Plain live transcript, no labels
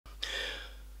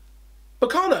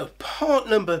Meccano, part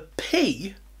number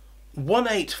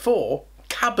P184,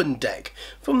 cabin deck,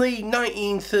 from the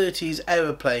 1930s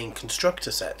aeroplane constructor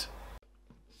set.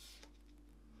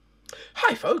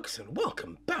 Hi folks, and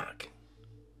welcome back.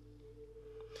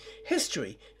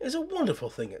 History is a wonderful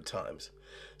thing at times.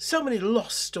 So many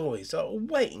lost stories are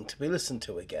waiting to be listened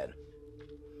to again.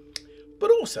 But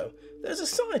also, there's a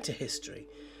side to history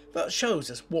that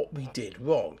shows us what we did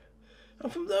wrong.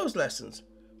 And from those lessons,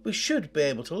 we should be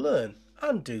able to learn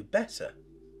and do better.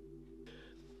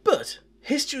 But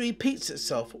history repeats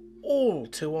itself all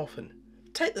too often.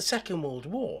 Take the Second World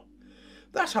War.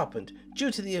 That happened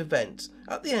due to the events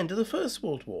at the end of the First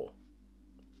World War.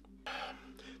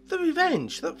 The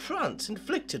revenge that France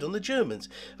inflicted on the Germans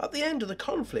at the end of the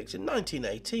conflict in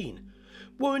 1918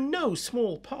 were in no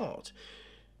small part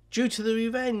due to the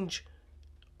revenge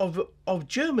of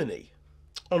Germany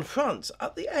on France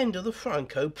at the end of the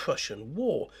Franco-Prussian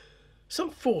War, some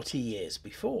 40 years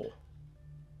before.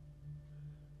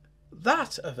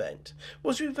 That event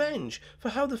was revenge for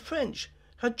how the French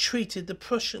had treated the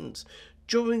Prussians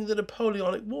during the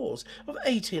Napoleonic Wars of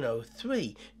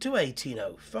 1803 to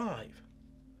 1805.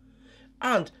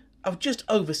 And I've just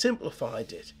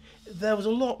oversimplified it. There was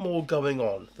a lot more going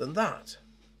on than that.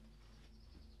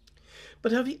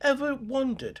 But have you ever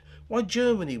wondered why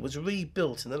Germany was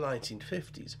rebuilt in the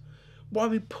 1950s? Why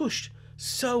we pushed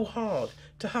so hard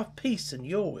to have peace in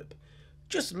Europe?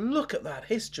 Just look at that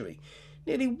history.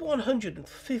 Nearly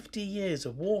 150 years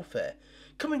of warfare,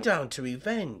 coming down to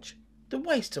revenge, the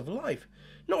waste of life,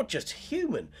 not just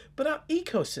human, but our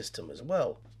ecosystem as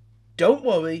well. Don't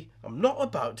worry, I'm not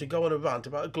about to go on a rant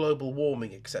about global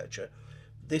warming, etc.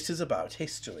 This is about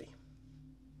history.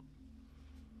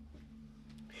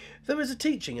 There is a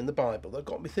teaching in the Bible that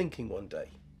got me thinking one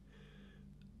day.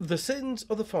 The sins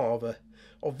of the father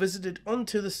are visited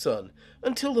unto the son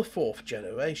until the fourth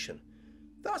generation.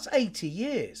 That's 80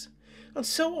 years. And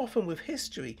so often with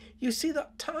history, you see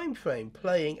that time frame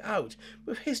playing out,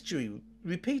 with history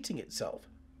repeating itself.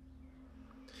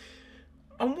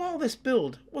 And while this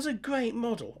build was a great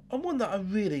model, and one that I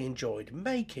really enjoyed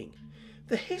making,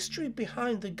 the history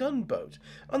behind the gunboat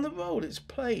and the role it's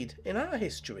played in our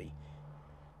history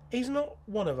is not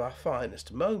one of our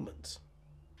finest moments.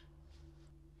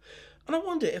 And I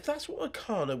wonder if that's what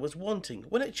Meccano was wanting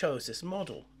when it chose this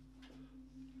model.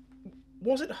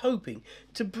 Was it hoping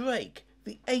to break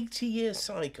the 80-year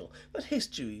cycle that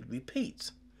history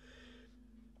repeats?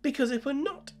 Because if we're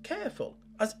not careful,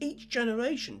 as each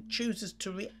generation chooses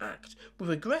to react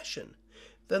with aggression,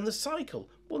 then the cycle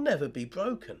will never be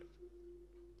broken,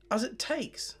 as it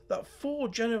takes that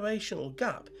 4-generational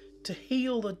gap to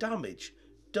heal the damage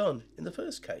done in the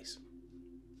first case.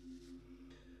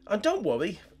 And don't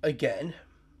worry, again,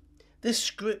 this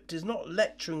script is not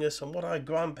lecturing us on what our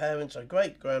grandparents or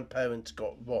great-grandparents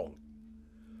got wrong.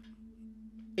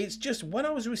 It's just when I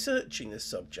was researching this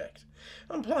subject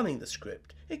and planning the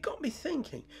script, it got me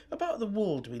thinking about the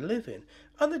world we live in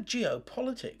and the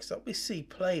geopolitics that we see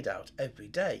played out every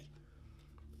day,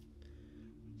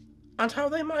 and how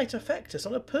they might affect us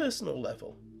on a personal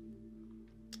level,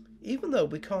 even though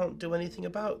we can't do anything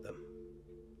about them.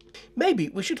 Maybe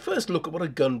we should first look at what a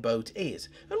gunboat is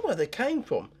and where they came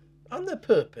from and their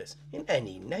purpose in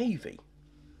any navy.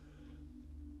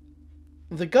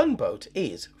 The gunboat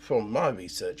is, from my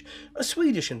research, a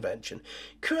Swedish invention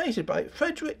created by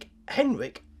Frederick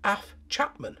Henrik af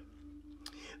Chapman,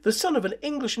 the son of an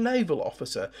English naval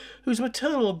officer whose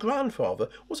maternal grandfather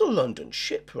was a London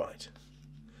shipwright.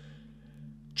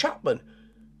 Chapman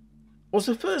was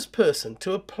the first person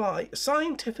to apply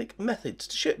scientific methods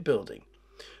to shipbuilding.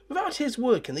 Without his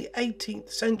work in the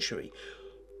 18th century,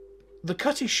 the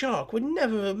Cutty Shark would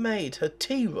never have made her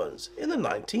tea runs in the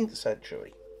 19th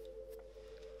century.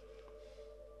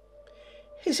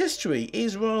 His history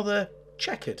is rather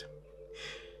checkered.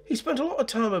 He spent a lot of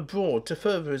time abroad to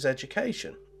further his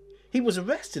education. He was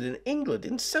arrested in England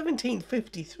in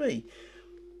 1753,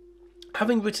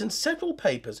 having written several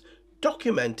papers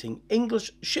documenting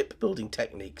English shipbuilding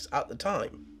techniques at the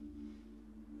time.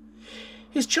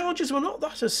 His charges were not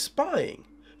that of spying,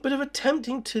 but of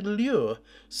attempting to lure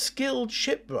skilled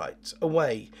shipwrights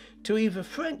away to either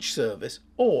French service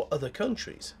or other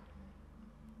countries.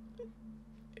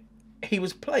 He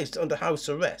was placed under house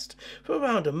arrest for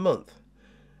around a month,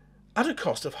 at a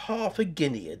cost of half a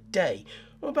guinea a day,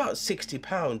 or about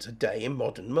 £60 a day in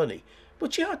modern money,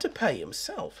 which he had to pay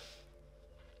himself.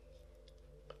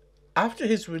 After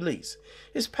his release,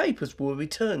 his papers were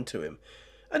returned to him,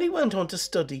 and he went on to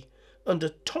study under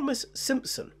Thomas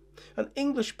Simpson, an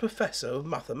English professor of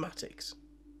mathematics.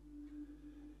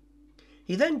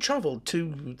 He then travelled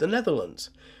to the Netherlands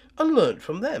and learnt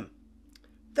from them,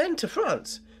 then to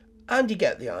France, and you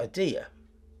get the idea.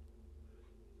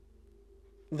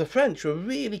 The French were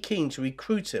really keen to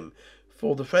recruit him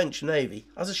for the French Navy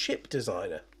as a ship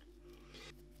designer.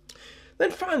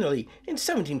 Then finally, in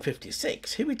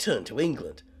 1756, he returned to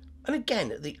England, and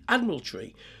again the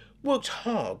Admiralty worked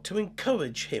hard to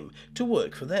encourage him to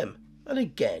work for them, and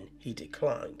again he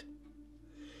declined.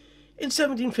 In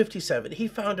 1757, he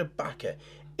found a backer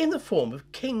in the form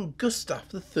of King Gustav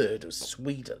III of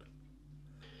Sweden.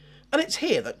 And it's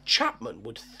here that Chapman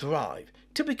would thrive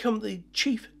to become the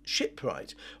chief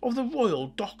shipwright of the Royal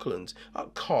Docklands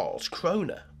at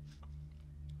Karlskrona.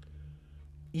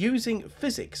 Using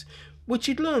physics, which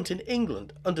he'd learnt in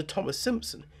England under Thomas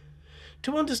Simpson,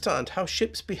 to understand how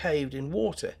ships behaved in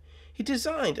water, he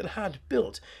designed and had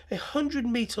built a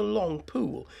 100-metre long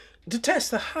pool to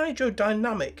test the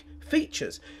hydrodynamic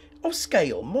features of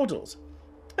scale models,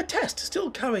 a test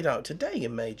still carried out today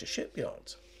in major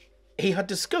shipyards. He had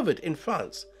discovered in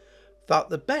France that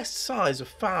the best size of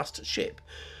fast ship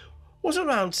was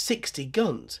around 60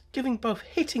 guns, giving both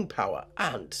hitting power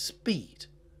and speed.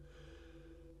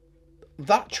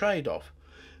 That trade-off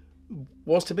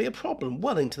was to be a problem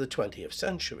well into the 20th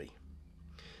century.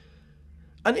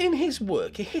 And in his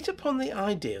work he hit upon the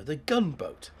idea of the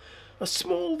gunboat, a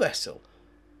small vessel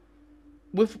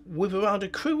with around a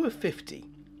crew of 50,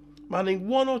 manning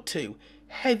 1 or 2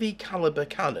 heavy calibre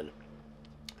cannon,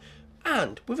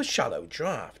 and with a shallow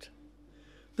draft.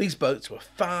 These boats were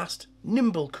fast,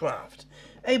 nimble craft,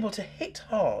 able to hit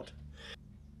hard,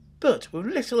 but with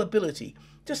little ability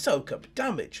to soak up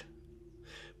damage.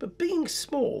 But being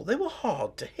small, they were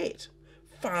hard to hit,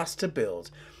 fast to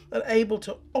build, and able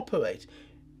to operate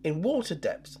in water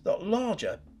depths that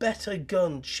larger, better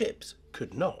gunned ships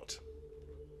could not.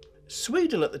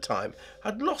 Sweden at the time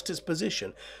had lost its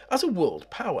position as a world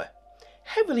power,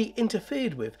 heavily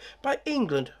interfered with by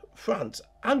England, France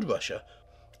and Russia,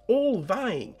 all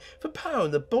vying for power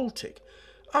in the Baltic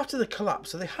after the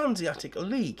collapse of the Hanseatic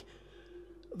League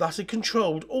that had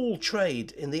controlled all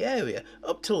trade in the area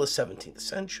up till the 17th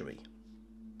century.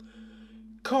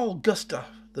 Carl Gustav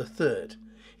III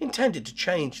intended to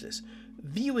change this.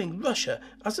 Viewing Russia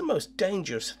as the most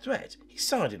dangerous threat, he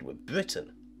sided with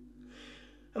Britain.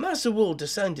 And as the world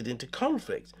descended into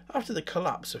conflict after the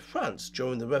collapse of France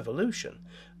during the Revolution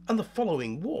and the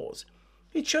following wars,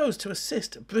 he chose to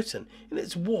assist Britain in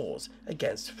its wars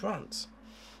against France.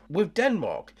 With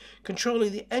Denmark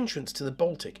controlling the entrance to the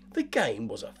Baltic, the game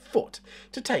was afoot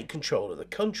to take control of the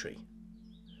country.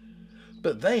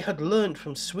 But they had learned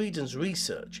from Sweden's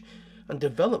research and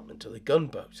development of the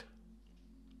gunboat.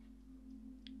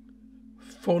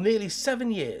 For nearly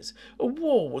 7 years, a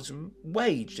war was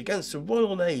waged against the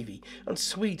Royal Navy and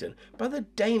Sweden by the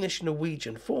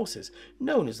Danish-Norwegian forces,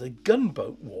 known as the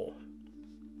Gunboat War.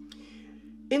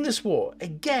 In this war,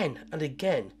 again and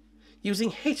again,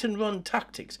 using hit-and-run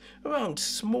tactics around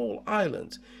small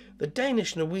islands, the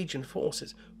Danish-Norwegian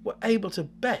forces were able to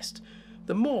best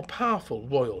the more powerful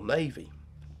Royal Navy.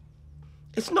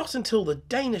 It's not until the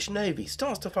Danish Navy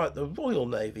starts to fight the Royal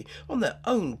Navy on their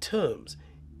own terms,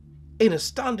 in a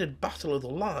standard battle of the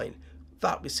line,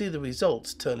 that we see the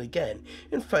results turn again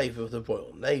in favour of the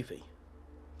Royal Navy.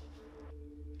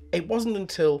 It wasn't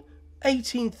until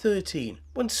 1813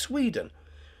 when Sweden,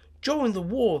 during the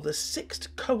War of the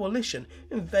Sixth Coalition,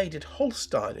 invaded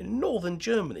Holstein in northern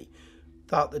Germany,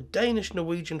 that the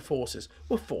Danish-Norwegian forces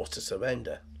were forced to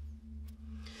surrender.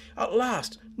 At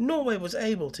last, Norway was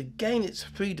able to gain its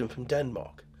freedom from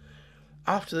Denmark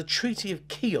after the Treaty of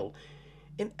Kiel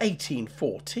in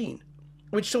 1814,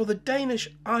 which saw the Danish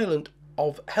island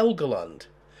of Helgoland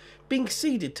being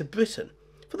ceded to Britain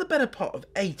for the better part of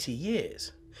 80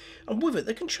 years, and with it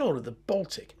the control of the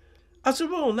Baltic, as the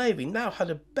Royal Navy now had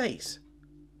a base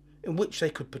in which they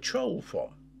could patrol from,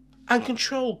 and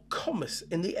control commerce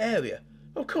in the area,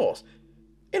 of course,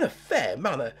 in a fair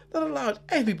manner that allowed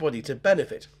everybody to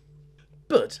benefit,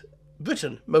 but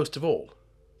Britain most of all.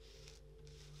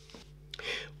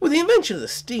 With the invention of the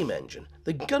steam engine,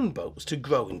 the gunboat was to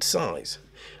grow in size,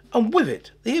 and with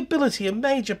it the ability of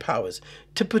major powers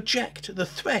to project the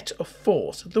threat of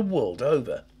force the world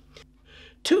over.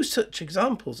 Two such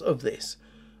examples of this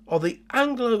are the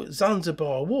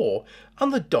Anglo-Zanzibar War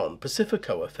and the Don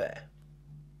Pacifico affair.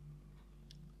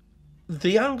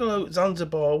 The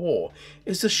Anglo-Zanzibar War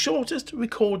is the shortest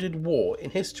recorded war in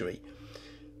history,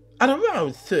 at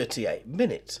around 38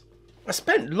 minutes. I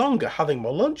spent longer having my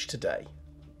lunch today.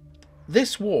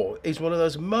 This war is one of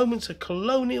those moments of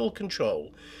colonial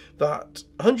control that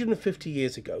 150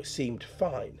 years ago seemed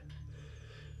fine,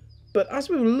 but as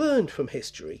we've learned from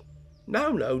history, now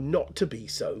know not to be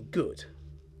so good.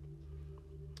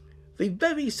 the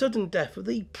very sudden death of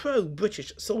the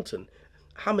pro-British Sultan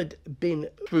Hamad bin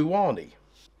Rouhani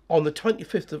on the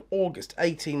 25th of August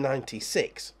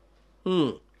 1896.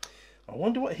 I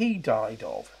wonder what he died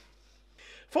of.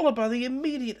 Followed by the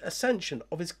immediate ascension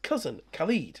of his cousin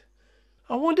Khalid.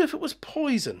 I wonder if it was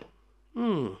poison.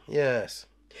 Yes.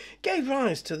 Gave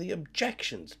rise to the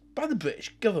objections by the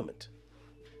British government.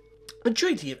 The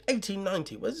Treaty of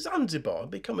 1890, where Zanzibar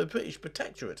had become a British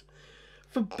protectorate,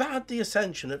 forbade the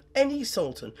ascension of any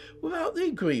sultan without the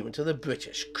agreement of the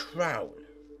British Crown.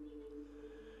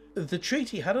 The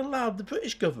treaty had allowed the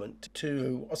British government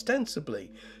to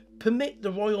ostensibly permit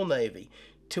the Royal Navy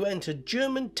to enter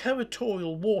German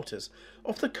territorial waters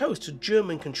off the coast of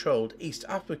German-controlled East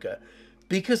Africa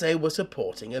because they were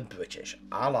supporting a British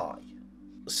ally.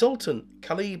 Sultan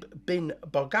Khalid bin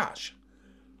Bargash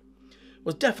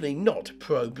was definitely not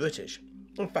pro-British.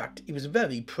 In fact, he was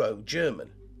very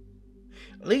pro-German,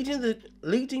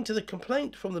 leading to the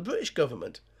complaint from the British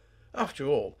government. After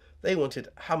all, they wanted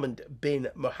Hamad bin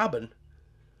Mohabban,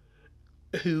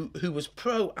 who was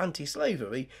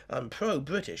pro-anti-slavery and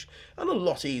pro-British, and a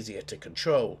lot easier to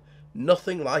control.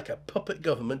 Nothing like a puppet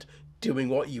government doing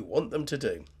what you want them to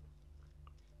do.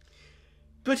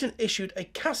 Britain issued a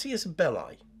casus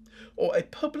belli, or a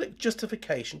public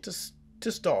justification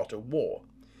to start a war.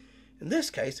 In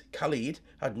this case, Khalid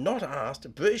had not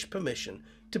asked British permission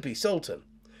to be Sultan.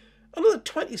 And on the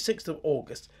 26th of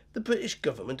August, the British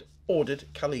government ordered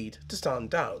Khalid to stand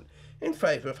down in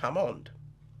favour of Hamad.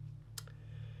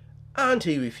 And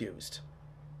he refused.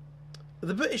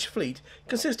 The British fleet,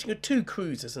 consisting of 2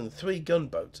 cruisers and 3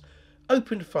 gunboats,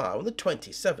 opened fire on the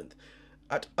 27th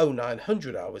at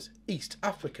 0900 hours East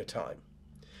Africa time.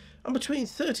 And between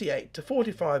 38 to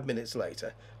 45 minutes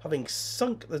later, having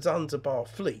sunk the Zanzibar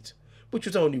fleet, which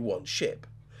was only 1 ship,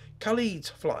 Khalid's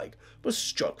flag was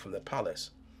struck from the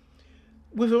palace.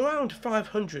 With around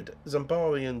 500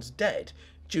 Zambarians dead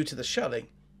due to the shelling,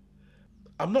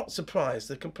 I'm not surprised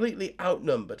the completely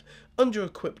outnumbered,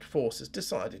 under-equipped forces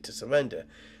decided to surrender.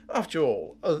 After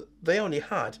all, they only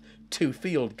had 2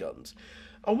 field guns,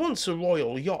 and once a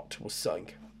royal yacht was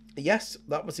sunk, yes,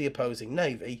 that was the opposing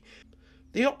navy,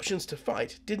 the options to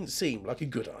fight didn't seem like a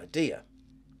good idea.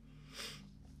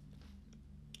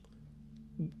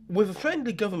 With a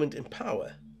friendly government in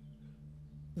power,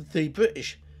 the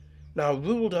British now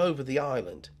ruled over the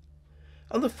island,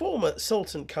 and the former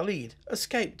Sultan Khalid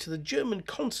escaped to the German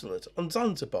consulate on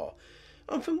Zanzibar,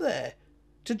 and from there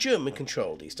to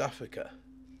German-controlled East Africa.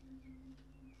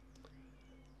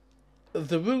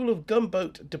 The rule of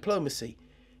gunboat diplomacy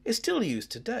is still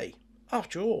used today.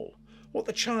 After all, what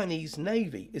the Chinese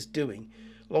Navy is doing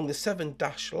along the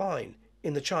 7-dash line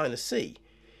in the China Sea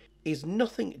is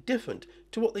nothing different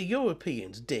to what the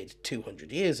Europeans did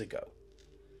 200 years ago.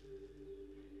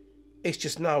 It's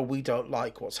just now we don't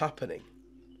like what's happening.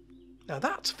 Now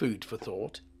that's food for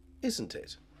thought, isn't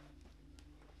it?